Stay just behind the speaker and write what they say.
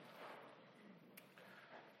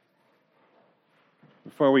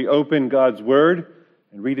Before we open God's Word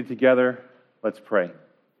and read it together, let's pray.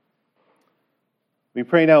 We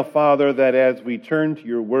pray now, Father, that as we turn to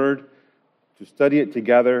your Word to study it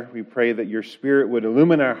together, we pray that your Spirit would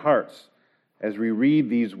illumine our hearts as we read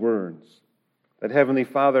these words. That, Heavenly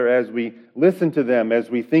Father, as we listen to them, as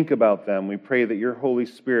we think about them, we pray that your Holy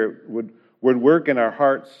Spirit would work in our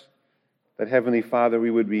hearts, that, Heavenly Father,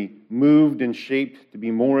 we would be moved and shaped to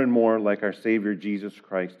be more and more like our Savior Jesus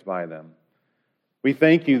Christ by them. We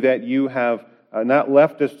thank you that you have not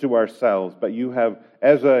left us to ourselves, but you have,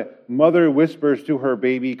 as a mother whispers to her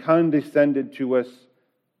baby, condescended to us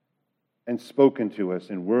and spoken to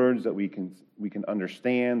us in words that we can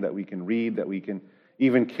understand, that we can read, that we can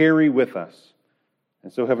even carry with us.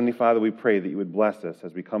 And so, Heavenly Father, we pray that you would bless us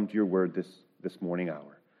as we come to your word this morning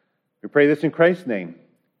hour. We pray this in Christ's name.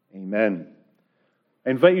 Amen.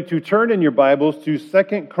 I invite you to turn in your Bibles to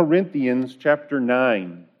 2 Corinthians chapter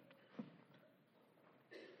 9.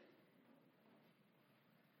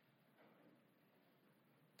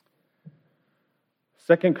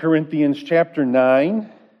 2 Corinthians chapter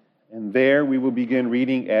 9, and there we will begin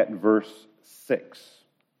reading at verse 6.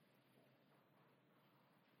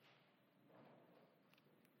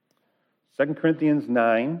 2 Corinthians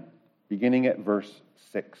 9, beginning at verse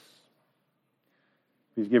 6.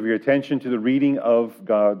 Please give your attention to the reading of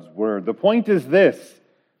God's Word. The point is this: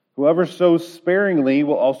 whoever sows sparingly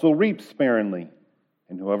will also reap sparingly,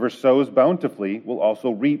 and whoever sows bountifully will also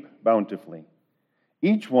reap bountifully.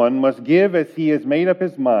 Each one must give as he has made up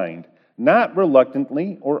his mind, not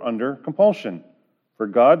reluctantly or under compulsion, for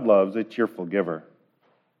God loves a cheerful giver.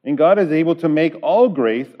 And God is able to make all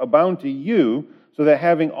grace abound to you, so that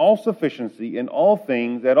having all sufficiency in all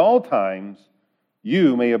things at all times,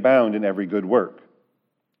 you may abound in every good work.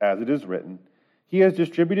 As it is written, He has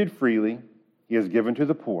distributed freely, He has given to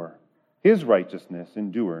the poor. His righteousness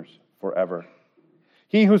endures forever.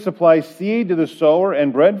 He who supplies seed to the sower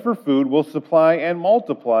and bread for food will supply and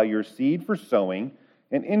multiply your seed for sowing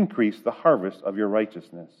and increase the harvest of your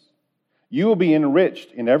righteousness. You will be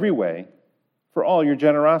enriched in every way for all your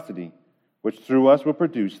generosity, which through us will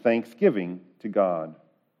produce thanksgiving to God.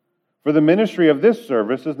 For the ministry of this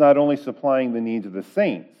service is not only supplying the needs of the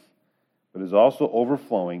saints, but is also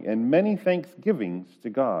overflowing in many thanksgivings to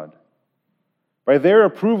God. By their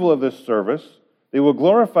approval of this service, they will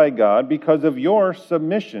glorify God because of your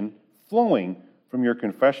submission flowing from your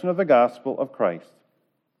confession of the gospel of Christ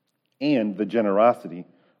and the generosity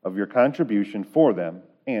of your contribution for them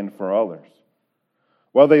and for others.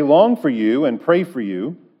 While they long for you and pray for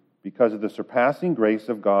you because of the surpassing grace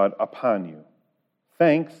of God upon you.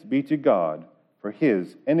 Thanks be to God for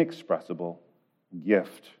His inexpressible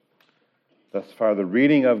gift. Thus far, the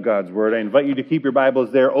reading of God's Word. I invite you to keep your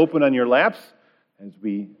Bibles there open on your laps as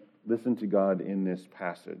we listen to God in this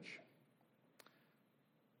passage.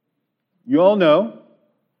 You all know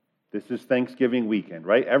this is Thanksgiving weekend,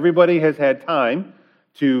 right? Everybody has had time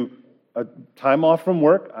off from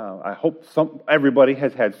work. I hope everybody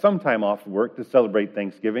has had some time off from work to celebrate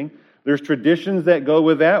Thanksgiving. There's traditions that go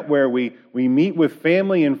with that where we meet with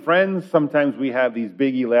family and friends. Sometimes we have these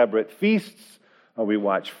big elaborate feasts. We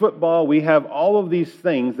watch football. We have all of these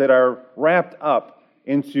things that are wrapped up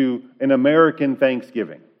into an American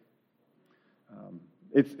Thanksgiving.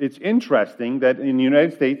 It's interesting that in the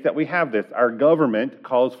United States that we have this. Our government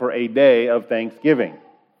calls for a day of Thanksgiving.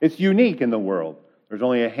 It's unique in the world. There's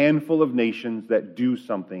only a handful of nations that do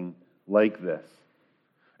something like this.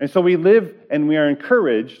 And so we live and we are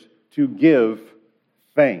encouraged to give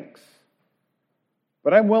thanks.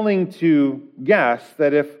 But I'm willing to guess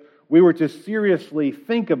that if we were to seriously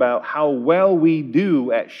think about how well we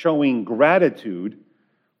do at showing gratitude,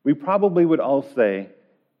 we probably would all say,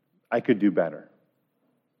 I could do better.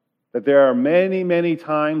 That there are many, many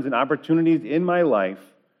times and opportunities in my life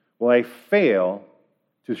where I fail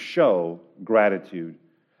to show gratitude.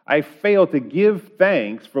 I fail to give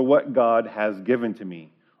thanks for what God has given to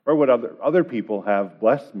me or what other people have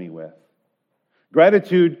blessed me with.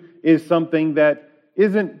 Gratitude is something that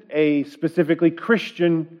isn't a specifically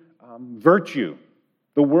Christian virtue.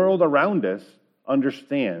 The world around us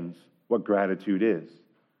understands what gratitude is.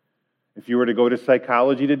 If you were to go to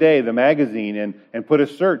Psychology Today, the magazine, and put a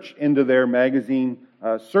search into their magazine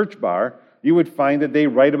search bar, you would find that they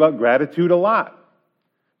write about gratitude a lot.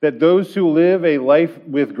 That those who live a life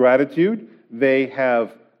with gratitude, they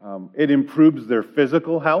have, it improves their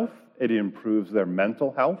physical health, it improves their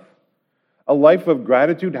mental health. A life of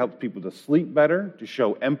gratitude helps people to sleep better, to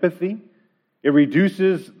show empathy. It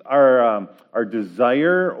reduces our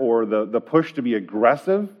desire or the push to be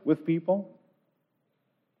aggressive with people,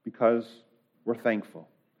 because we're thankful.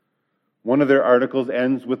 One of their articles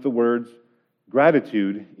ends with the words,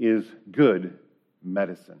 gratitude is good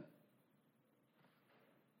medicine.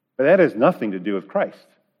 But that has nothing to do with Christ.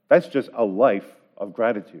 That's just a life of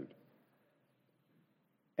gratitude.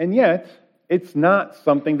 And yet, it's not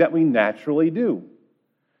something that we naturally do.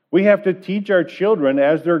 We have to teach our children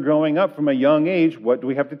as they're growing up from a young age. What do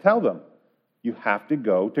we have to tell them? You have to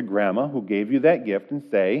go to grandma who gave you that gift and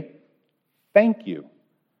say, thank you.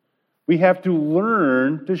 We have to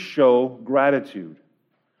learn to show gratitude.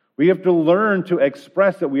 We have to learn to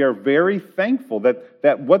express that we are very thankful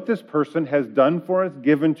that what this person has done for us,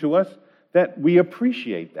 given to us, that we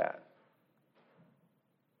appreciate that.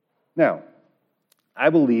 Now, I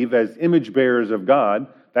believe as image bearers of God,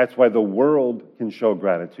 that's why the world can show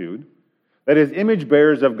gratitude. That as image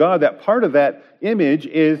bearers of God, that part of that image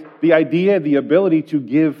is the idea, the ability to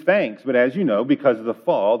give thanks. But as you know, because of the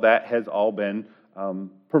fall, that has all been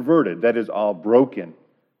perverted. That is all broken.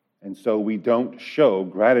 And so we don't show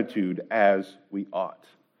gratitude as we ought.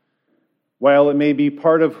 While it may be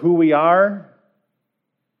part of who we are,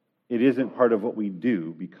 it isn't part of what we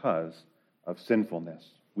do because of sinfulness.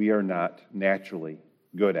 We are not naturally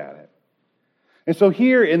good at it. And so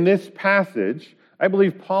here in this passage, I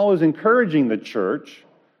believe Paul is encouraging the church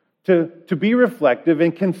to be reflective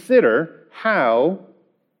and consider how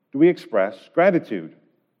do we express gratitude.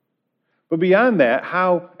 But beyond that,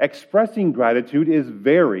 how expressing gratitude is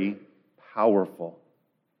very powerful.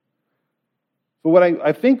 So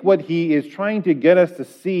I think what he is trying to get us to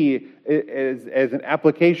see as an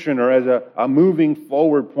application or as a moving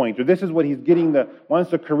forward point, or this is what he's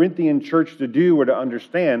wants the Corinthian church to do or to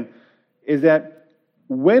understand, is that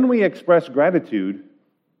when we express gratitude,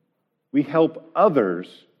 we help others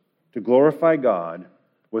to glorify God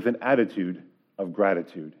with an attitude of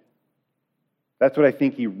gratitude. That's what I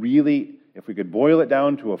think he really, if we could boil it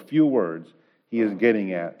down to a few words, he is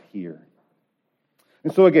getting at here.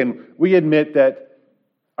 And so again, we admit that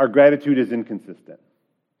our gratitude is inconsistent.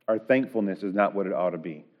 Our thankfulness is not what it ought to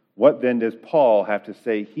be. What then does Paul have to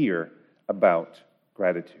say here about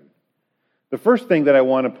gratitude? The first thing that I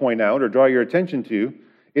want to point out or draw your attention to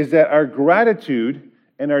is that our gratitude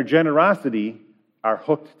and our generosity are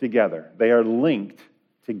hooked together. They are linked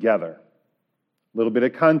together. A little bit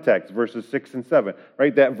of context, verses 6 and 7.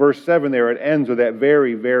 Right, that verse 7 there, it ends with that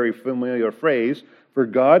very, very familiar phrase, for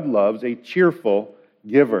God loves a cheerful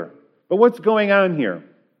giver. But what's going on here?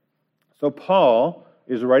 So Paul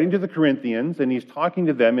is writing to the Corinthians, and he's talking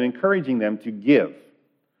to them and encouraging them to give.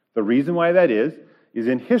 The reason why that is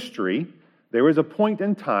in history, there was a point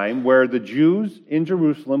in time where the Jews in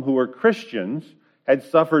Jerusalem who were Christians had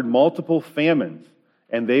suffered multiple famines,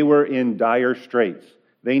 and they were in dire straits.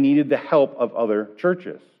 They needed the help of other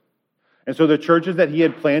churches. And so the churches that he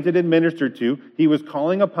had planted and ministered to, he was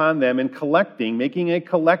calling upon them and making a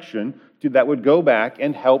collection that would go back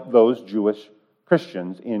and help those Jewish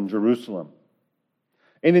Christians in Jerusalem.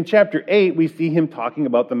 And in chapter 8, we see him talking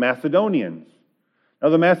about the Macedonians. Now,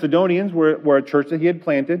 the Macedonians were a church that he had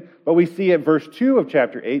planted, but we see at verse 2 of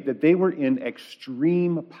chapter 8 that they were in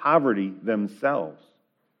extreme poverty themselves.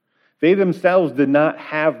 They themselves did not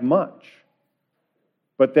have much,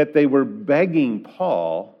 but that they were begging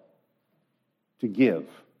Paul to give.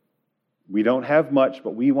 We don't have much,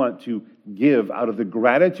 but we want to give out of the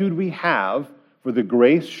gratitude we have for the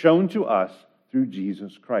grace shown to us through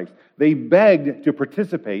Jesus Christ. They begged to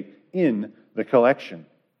participate in the collection.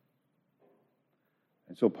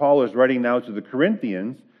 And so Paul is writing now to the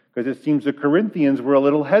Corinthians because it seems the Corinthians were a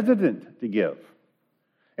little hesitant to give.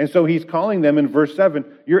 And so he's calling them in verse 7,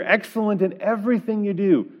 you're excellent in everything you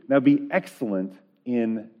do. Now be excellent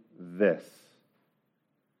in this.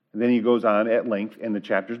 And then he goes on at length in the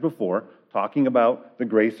chapters before, talking about the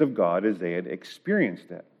grace of God as they had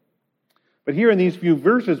experienced it. But here in these few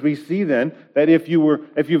verses, we see then that if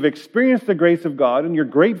you've experienced the grace of God and you're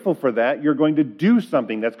grateful for that, you're going to do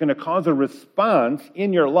something that's going to cause a response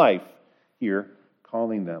in your life. Here,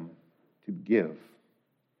 calling them to give.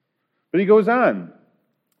 But he goes on,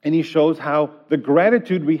 and he shows how the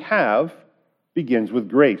gratitude we have begins with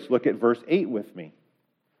grace. Look at verse 8 with me.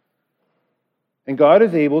 And God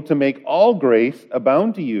is able to make all grace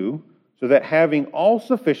abound to you, so that having all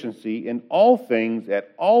sufficiency in all things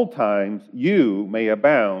at all times, you may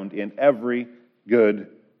abound in every good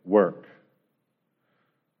work.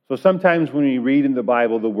 So sometimes when we read in the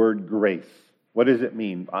Bible the word grace, what does it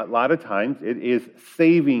mean? A lot of times it is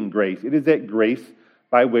saving grace. It is that grace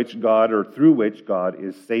by which God or through which God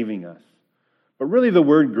is saving us. But really the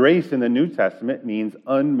word grace in the New Testament means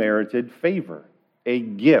unmerited favor, a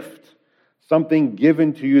gift, something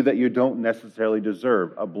given to you that you don't necessarily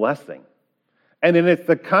deserve, a blessing. And then it's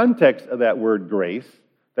the context of that word grace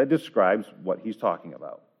that describes what he's talking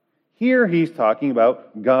about. Here he's talking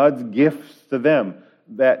about God's gifts to them,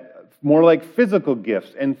 that more like physical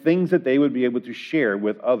gifts and things that they would be able to share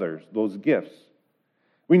with others, those gifts.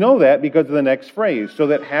 We know that because of the next phrase, so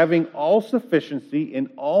that having all sufficiency in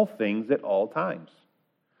all things at all times.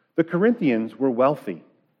 The Corinthians were wealthy.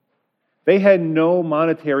 They had no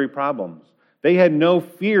monetary problems. They had no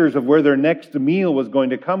fears of where their next meal was going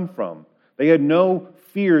to come from. They had no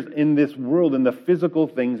fears in this world in the physical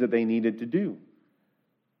things that they needed to do.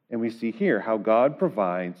 And we see here how God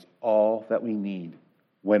provides all that we need,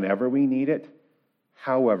 whenever we need it,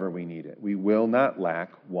 however we need it. We will not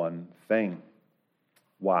lack one thing.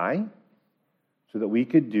 Why? So that we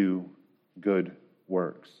could do good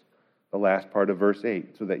works. The last part of verse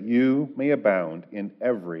 8, so that you may abound in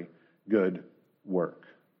every good work.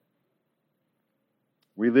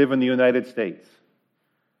 We live in the United States.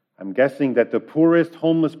 I'm guessing that the poorest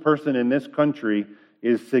homeless person in this country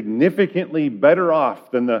is significantly better off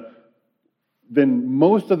than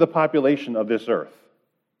most of the population of this earth.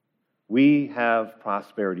 We have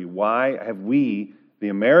prosperity. Why have we, the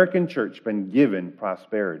American church, been given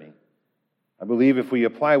prosperity? I believe if we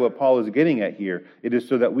apply what Paul is getting at here, it is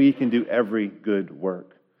so that we can do every good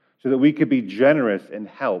work, so that we could be generous and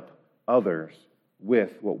help others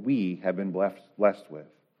with what we have been blessed with.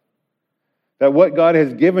 That what God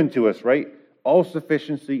has given to us, right, all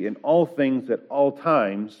sufficiency in all things at all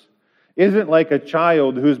times, isn't like a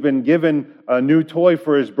child who's been given a new toy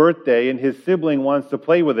for his birthday and his sibling wants to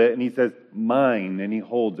play with it and he says, mine, and he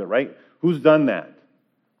holds it, right? Who's done that?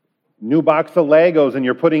 New box of Legos and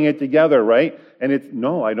you're putting it together, right? And it's,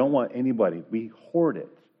 no, I don't want anybody. We hoard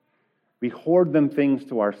it. We hoard them things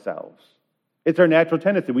to ourselves. It's our natural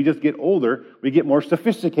tendency. We just get older, we get more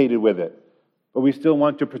sophisticated with it. But we still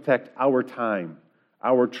want to protect our time,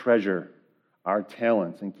 our treasure, our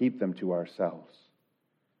talents, and keep them to ourselves.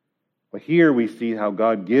 But here we see how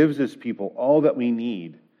God gives His people all that we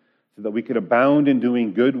need so that we could abound in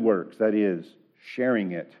doing good works, that is,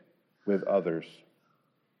 sharing it with others.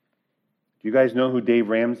 Do you guys know who Dave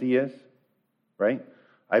Ramsey is? Right?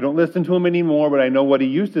 I don't listen to him anymore, but I know what he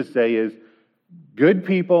used to say is, good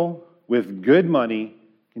people with good money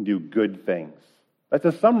can do good things. That's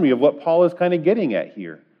a summary of what Paul is kind of getting at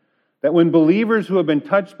here. That when believers who have been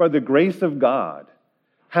touched by the grace of God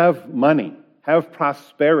have money, have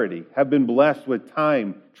prosperity, have been blessed with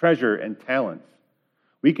time, treasure, and talents,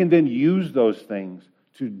 we can then use those things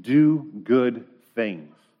to do good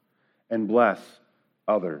things and bless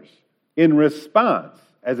others in response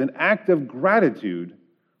as an act of gratitude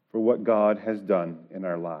for what God has done in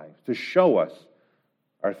our lives, to show us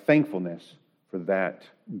our thankfulness for that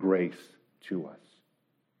grace to us.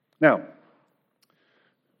 Now,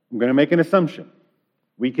 I'm going to make an assumption.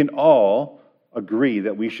 We can all agree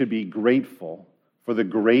that we should be grateful for the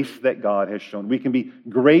grace that God has shown. We can be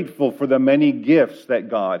grateful for the many gifts that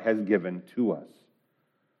God has given to us.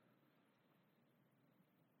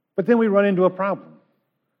 But then we run into a problem.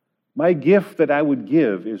 My gift that I would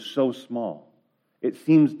give is so small. It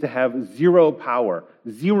seems to have zero power,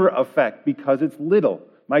 zero effect because it's little.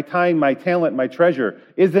 My time, my talent, my treasure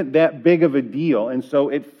isn't that big of a deal, and so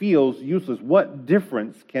it feels useless. What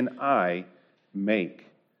difference can I make?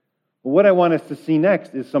 Well, what I want us to see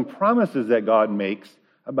next is some promises that God makes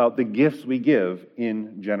about the gifts we give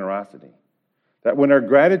in generosity. That when our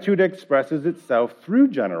gratitude expresses itself through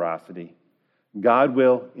generosity, God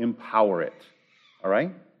will empower it. All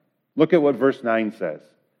right? Look at what verse 9 says.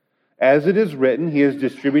 As it is written, He has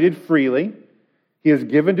distributed freely, He has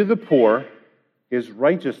given to the poor, His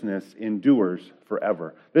righteousness endures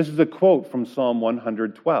forever. This is a quote from Psalm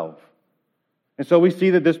 112. And so we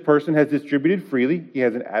see that this person has distributed freely. He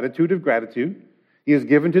has an attitude of gratitude. He has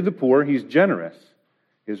given to the poor. He's generous.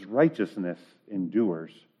 His righteousness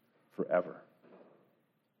endures forever.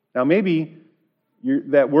 Now maybe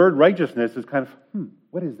that word righteousness is kind of,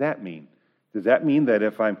 what does that mean? Does that mean that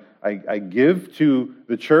if I give to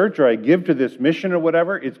the church or I give to this mission or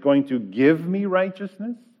whatever, it's going to give me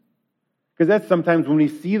righteousness? Because that's sometimes when we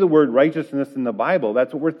see the word righteousness in the Bible,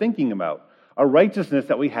 that's what we're thinking about. A righteousness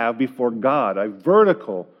that we have before God, a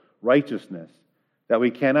vertical righteousness that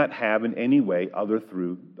we cannot have in any way other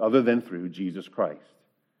than through Jesus Christ.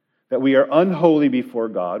 That we are unholy before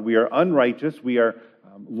God, we are unrighteous, we are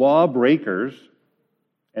lawbreakers,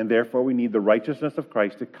 and therefore we need the righteousness of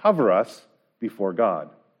Christ to cover us before God.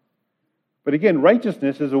 But again,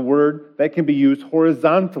 righteousness is a word that can be used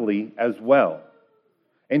horizontally as well.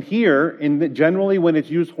 And here, generally when it's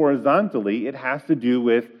used horizontally, it has to do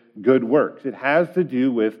with good works. It has to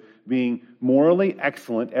do with being morally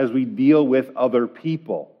excellent as we deal with other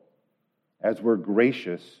people, as we're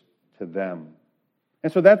gracious to them.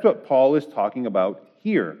 And so that's what Paul is talking about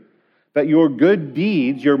here. that your good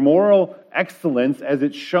deeds, your moral excellence, as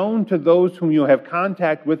it's shown to those whom you have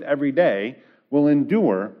contact with every day, will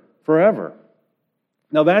endure forever.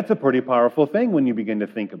 Now, that's a pretty powerful thing when you begin to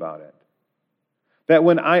think about it. That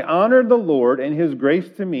when I honor the Lord and His grace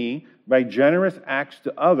to me by generous acts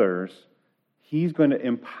to others, He's going to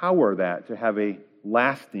empower that to have a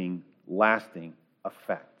lasting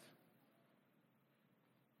effect.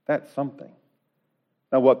 That's something.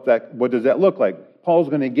 Now, what does that look like? Paul's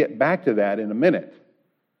going to get back to that in a minute.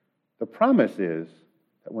 The promise is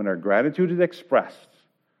that when our gratitude is expressed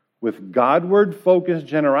with Godward-focused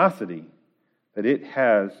generosity, that it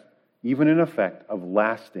has even an effect of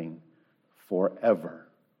lasting forever.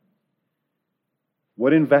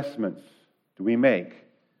 What investments do we make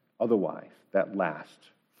otherwise that last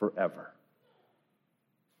forever?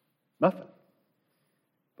 Nothing.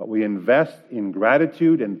 But we invest in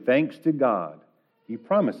gratitude and thanks to God. He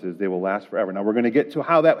promises they will last forever. Now we're going to get to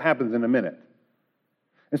how that happens in a minute.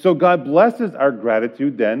 And so God blesses our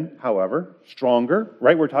gratitude then, however, stronger,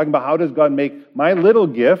 right? We're talking about how does God make my little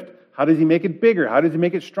gift, how does He make it bigger? How does He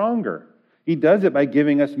make it stronger? He does it by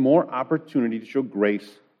giving us more opportunity to show grace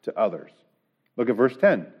to others. Look at verse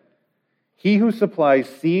 10. He who supplies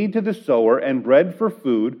seed to the sower and bread for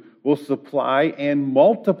food will supply and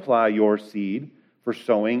multiply your seed for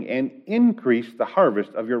sowing and increase the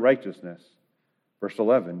harvest of your righteousness. Verse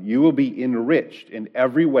 11, you will be enriched in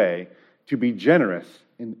every way to be generous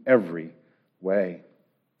in every way.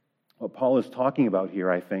 What Paul is talking about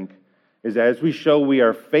here, I think, is as we show we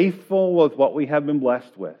are faithful with what we have been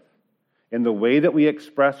blessed with, in the way that we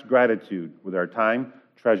express gratitude with our time,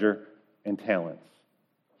 treasure, and talents,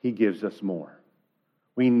 He gives us more.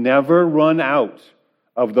 We never run out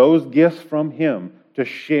of those gifts from Him to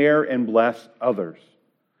share and bless others.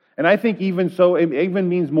 And I think even so, it even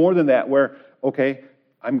means more than that, where, okay,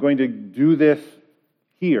 I'm going to do this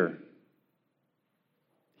here.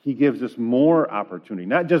 He gives us more opportunity,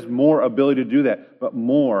 not just more ability to do that, but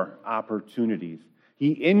more opportunities.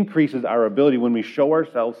 He increases our ability when we show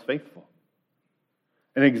ourselves faithful.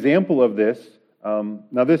 An example of this,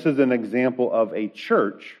 now this is an example of a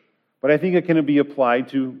church, but I think it can be applied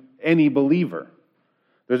to any believer.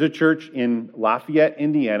 There's a church in Lafayette,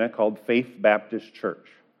 Indiana called Faith Baptist Church.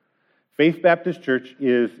 Faith Baptist Church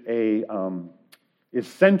is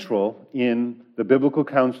central in the biblical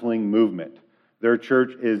counseling movement. Their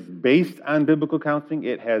church is based on biblical counseling.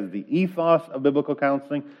 It has the ethos of biblical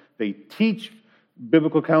counseling. They teach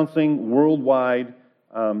biblical counseling worldwide.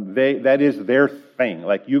 That is their thing.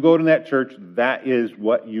 Like, you go to that church, that is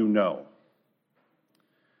what you know.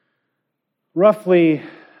 Roughly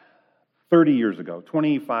 30 years ago,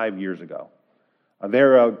 25 years ago,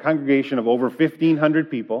 they're a congregation of over 1,500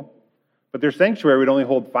 people, but their sanctuary would only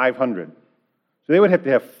hold 500. So they would have to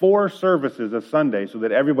have 4 services a Sunday so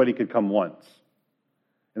that everybody could come once.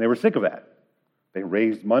 And they were sick of that. They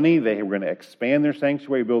raised money. They were going to expand their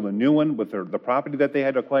sanctuary, build a new one with the property that they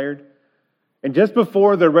had acquired. And just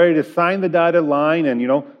before they're ready to sign the dotted line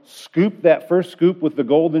and, scoop that first scoop with the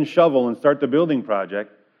golden shovel and start the building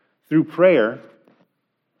project, through prayer,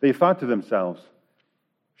 they thought to themselves,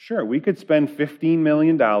 sure, we could spend $15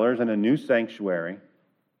 million in a new sanctuary,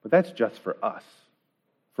 but that's just for us,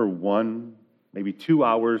 for 1, maybe 2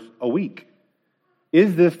 hours a week.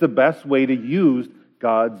 Is this the best way to use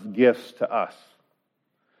God's gifts to us?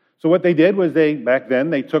 So what they did was back then,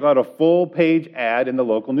 they took out a full-page ad in the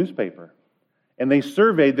local newspaper. And they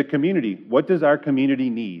surveyed the community. What does our community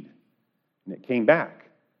need? And it came back.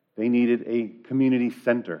 They needed a community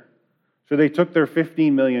center. So they took their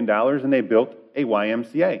 $15 million and they built a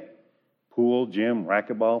YMCA. Pool, gym,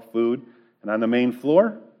 racquetball, food. And on the main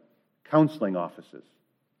floor, counseling offices.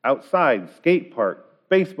 Outside, skate park,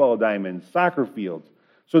 baseball diamonds, soccer fields.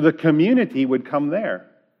 So the community would come there.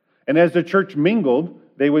 And as the church mingled,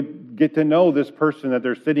 they would get to know this person that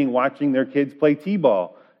they're sitting watching their kids play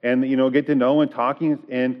t-ball. And, get to know and talking.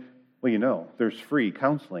 And, there's free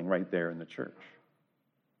counseling right there in the church.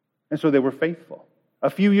 And so they were faithful. A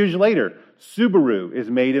few years later, Subaru is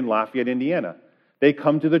made in Lafayette, Indiana. They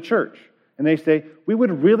come to the church and they say, we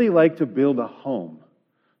would really like to build a home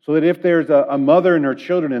so that if there's a mother and her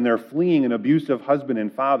children and they're fleeing an abusive husband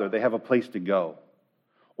and father, they have a place to go.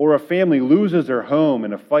 Or a family loses their home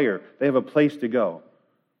in a fire, they have a place to go.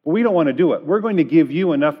 But we don't want to do it. We're going to give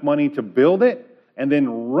you enough money to build it and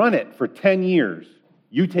then run it for 10 years.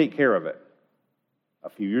 You take care of it. A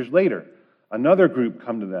few years later, another group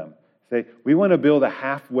come to them, say, we want to build a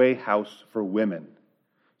halfway house for women.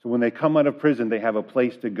 So when they come out of prison, they have a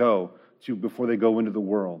place to go to before they go into the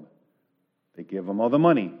world. They give them all the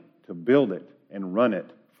money to build it and run it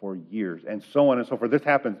for years, and so on and so forth.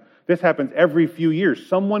 This happens every few years.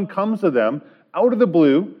 Someone comes to them out of the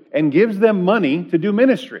blue and gives them money to do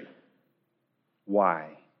ministry. Why?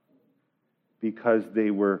 Because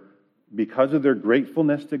of their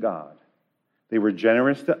gratefulness to God, they were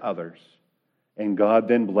generous to others, and God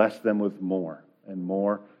then blessed them with more and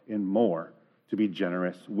more and more to be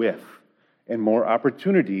generous with, and more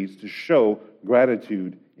opportunities to show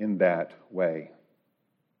gratitude in that way.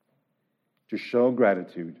 To show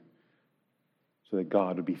gratitude so that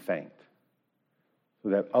God would be thanked, so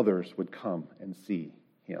that others would come and see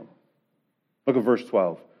Him. Look at verse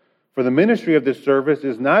 12. For the ministry of this service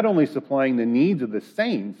is not only supplying the needs of the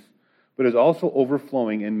saints, but is also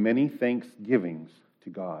overflowing in many thanksgivings to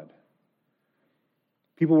God.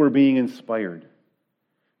 People were being inspired.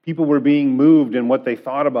 People were being moved in what they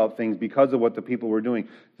thought about things because of what the people were doing.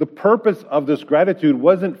 The purpose of this gratitude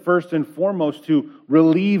wasn't first and foremost to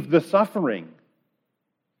relieve the suffering.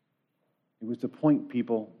 It was to point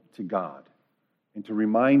people to God and to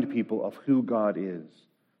remind people of who God is,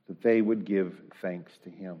 that they would give thanks to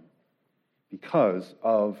Him because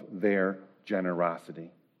of their generosity.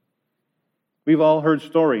 We've all heard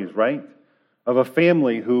stories, right? Of a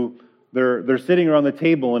family who they're sitting around the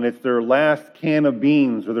table and it's their last can of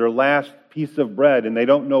beans or their last piece of bread, and they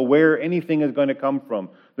don't know where anything is going to come from.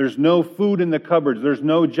 There's no food in the cupboards. There's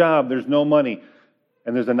no job. There's no money.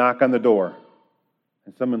 And there's a knock on the door.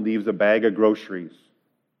 And someone leaves a bag of groceries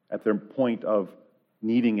at their point of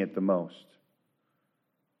needing it the most.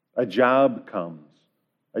 A job comes.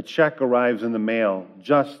 A check arrives in the mail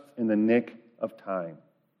just in the nick of time.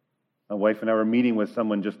 My wife and I were meeting with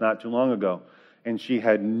someone just not too long ago, and she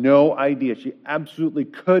had no idea. She absolutely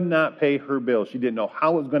could not pay her bill. She didn't know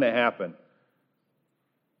how it was going to happen.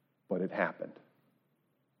 But it happened.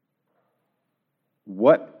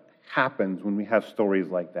 What happens when we have stories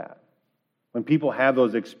like that? When people have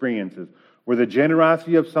those experiences where the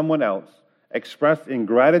generosity of someone else, expressed in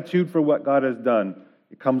gratitude for what God has done,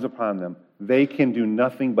 it comes upon them. They can do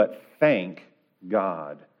nothing but thank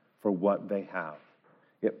God for what they have.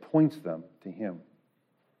 It points them to Him.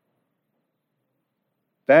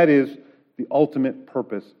 That is the ultimate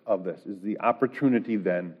purpose of this, is the opportunity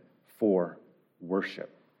then for worship.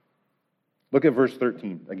 Look at verse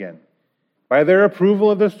 13 again. By their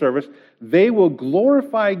approval of this service, they will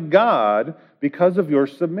glorify God because of your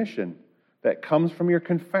submission that comes from your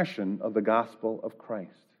confession of the gospel of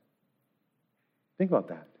Christ. Think about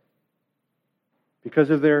that. Because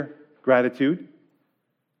of their gratitude,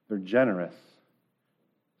 they're generous.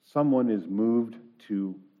 Someone is moved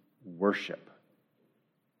to worship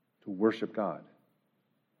God.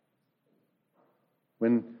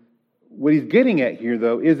 What he's getting at here,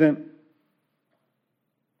 though, isn't,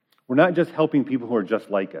 we're not just helping people who are just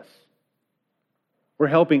like us. We're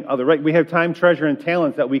helping others, right? We have time, treasure, and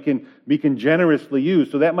talents that we can generously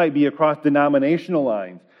use. So that might be across denominational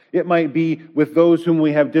lines. It might be with those whom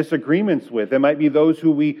we have disagreements with. It might be those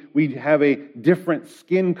who we have a different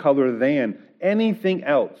skin color than. Anything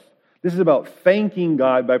else. This is about thanking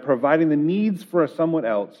God by providing the needs for someone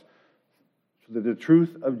else so that the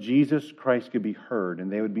truth of Jesus Christ could be heard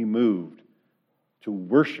and they would be moved to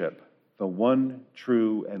worship the one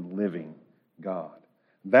true and living God.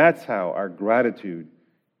 That's how our gratitude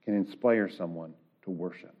can inspire someone to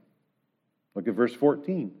worship. Look at verse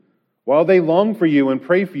 14. While they long for you and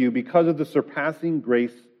pray for you because of the surpassing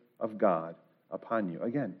grace of God upon you.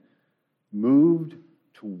 Again, moved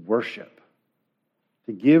to worship,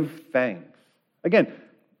 to give thanks. Again,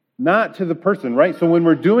 not to the person, right? So when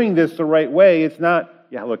we're doing this the right way, it's not,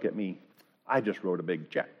 yeah, look at me. I just wrote a big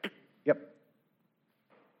check. Yep.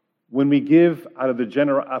 When we give out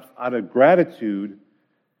of gratitude,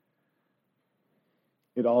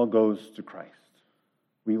 it all goes to Christ.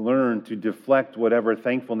 We learn to deflect whatever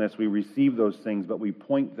thankfulness we receive those things, but we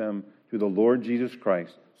point them to the Lord Jesus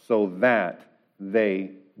Christ so that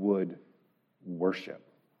they would worship.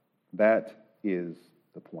 That is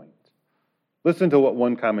the point. Listen to what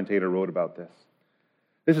one commentator wrote about this.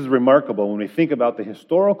 This is remarkable when we think about the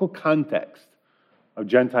historical context of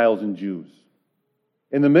Gentiles and Jews.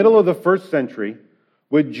 In the middle of the first century,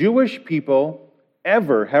 would Jewish people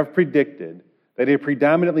ever have predicted that a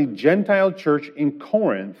predominantly Gentile church in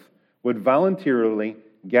Corinth would voluntarily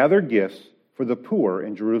gather gifts for the poor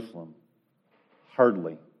in Jerusalem?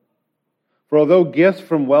 Hardly. For although gifts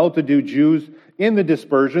from well-to-do Jews in the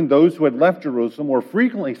dispersion, those who had left Jerusalem, were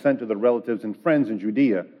frequently sent to their relatives and friends in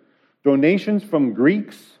Judea, donations from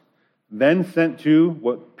Greeks, then sent to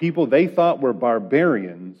what people they thought were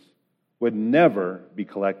barbarians, would never be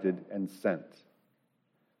collected and sent.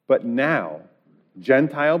 But now,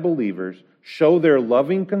 Gentile believers show their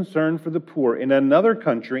loving concern for the poor in another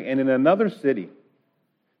country and in another city.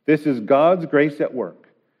 This is God's grace at work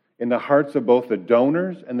in the hearts of both the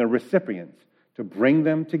donors and the recipients to bring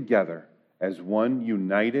them together as one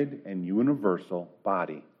united and universal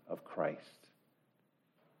body of Christ.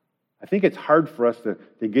 I think it's hard for us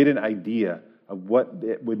to get an idea of what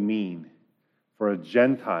it would mean for a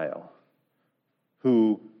Gentile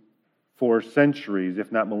who, for centuries,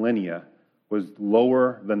 if not millennia, was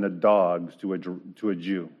lower than the dogs to a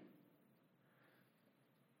Jew,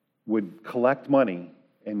 would collect money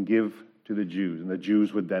and give to the Jews, and the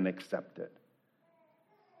Jews would then accept it.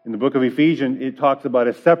 In the book of Ephesians, it talks about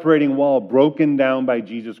a separating wall broken down by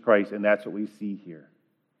Jesus Christ, and that's what we see here.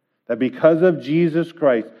 That because of Jesus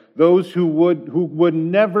Christ, those who would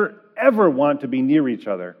never, ever want to be near each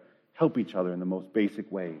other, help each other in the most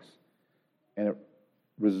basic ways. And it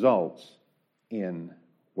results in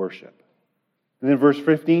worship. And then verse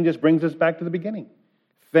 15 just brings us back to the beginning.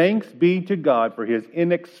 Thanks be to God for His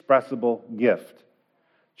inexpressible gift.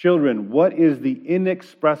 Children, what is the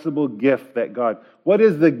inexpressible gift that God... What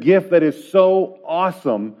is the gift that is so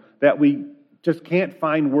awesome that we just can't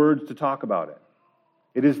find words to talk about it?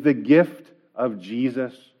 It is the gift of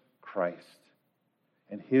Jesus Christ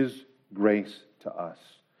and His grace to us.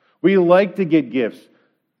 We like to get gifts.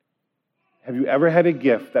 Have you ever had a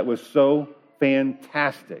gift that was so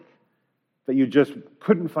fantastic that you just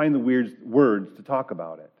couldn't find the words to talk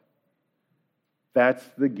about it? That's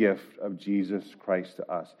the gift of Jesus Christ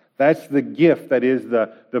to us. That's the gift that is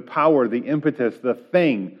the power, the impetus, the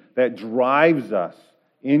thing that drives us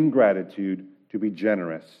in gratitude to be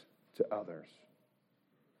generous to others.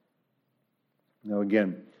 Now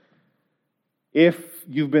again, if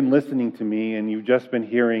you've been listening to me and you've just been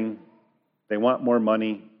hearing, they want more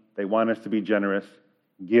money, they want us to be generous,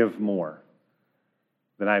 give more,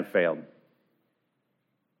 then I've failed.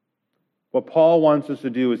 What Paul wants us to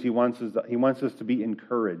do is he wants us to be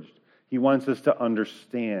encouraged. He wants us to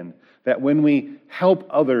understand that when we help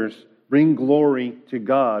others bring glory to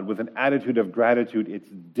God with an attitude of gratitude, it's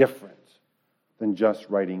different than just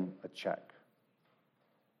writing a check.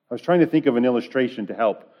 I was trying to think of an illustration to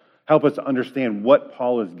help us understand what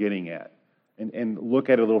Paul is getting at and look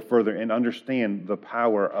at it a little further and understand the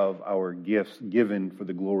power of our gifts given for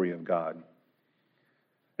the glory of God.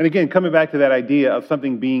 And again, coming back to that idea of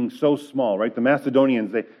something being so small, right? The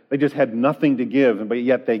Macedonians, they just had nothing to give, but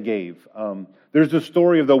yet they gave. There's the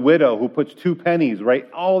story of the widow who puts 2 pennies,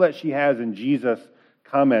 right? All that she has, and Jesus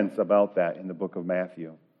comments about that in the book of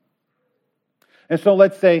Matthew. And so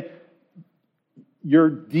let's say you're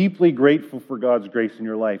deeply grateful for God's grace in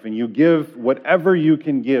your life, and you give whatever you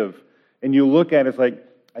can give, and you look at it, it's like,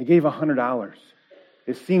 I gave $100.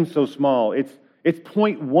 It seems so small. It's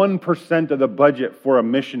 0.1% of the budget for a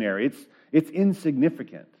missionary. It's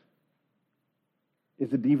insignificant.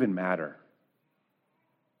 Does it even matter?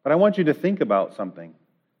 But I want you to think about something.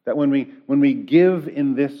 That when we give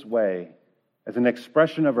in this way, as an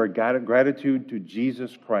expression of our gratitude to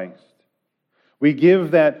Jesus Christ, we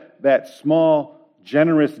give that small,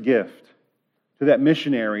 generous gift to that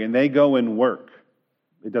missionary, and they go and work.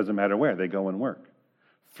 It doesn't matter where, they go and work.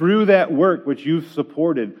 Through that work which you've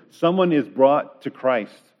supported, someone is brought to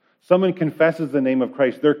Christ. Someone confesses the name of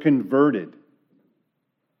Christ. They're converted.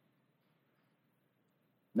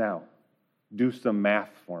 Now, do some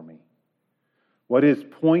math for me. What is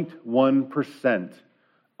 0.1%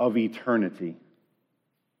 of eternity?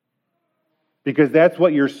 Because that's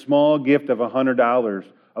what your small gift of $100,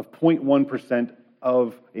 of 0.1%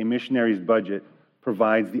 of a missionary's budget,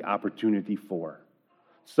 provides the opportunity for.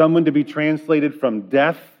 Someone to be translated from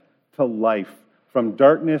death to life, from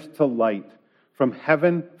darkness to light, from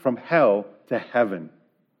hell to heaven.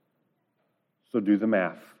 So do the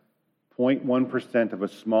math. 0.1% of a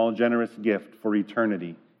small, generous gift for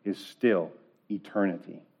eternity is still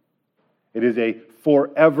eternity. It is a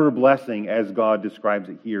forever blessing, as God describes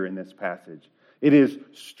it here in this passage. It is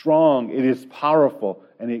strong, it is powerful,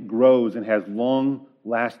 and it grows and has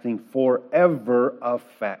long-lasting, forever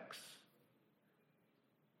effects.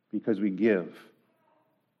 Because we give,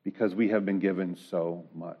 because we have been given so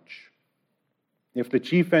much. If the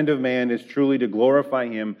chief end of man is truly to glorify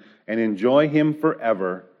Him and enjoy Him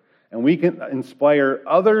forever, and we can inspire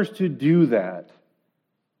others to do that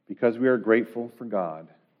because we are grateful for God,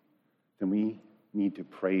 then we need to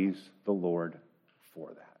praise the Lord for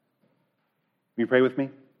that. Will you pray with me?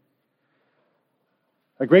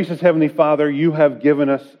 Our gracious Heavenly Father, You have given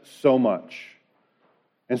us so much.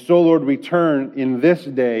 And so, Lord, we turn in this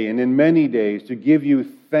day and in many days to give You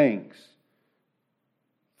thanks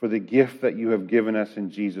for the gift that You have given us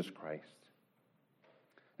in Jesus Christ.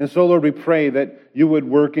 And so, Lord, we pray that you would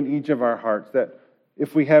work in each of our hearts, that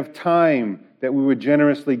if we have time, that we would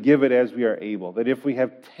generously give it as we are able, that if we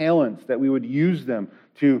have talents, that we would use them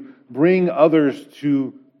to bring others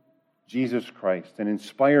to Jesus Christ and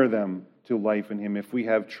inspire them to life in him. If we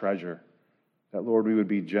have treasure, that, Lord, we would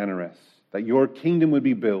be generous, that your kingdom would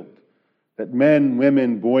be built, that men,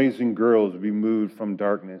 women, boys, and girls would be moved from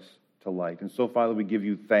darkness to light. And so, Father, we give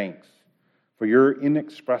you thanks for your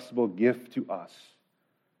inexpressible gift to us.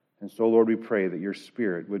 And so, Lord, we pray that your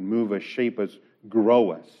Spirit would move us, shape us,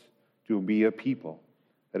 grow us to be a people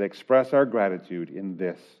that express our gratitude in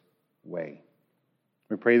this way.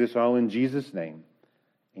 We pray this all in Jesus' name.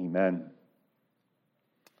 Amen.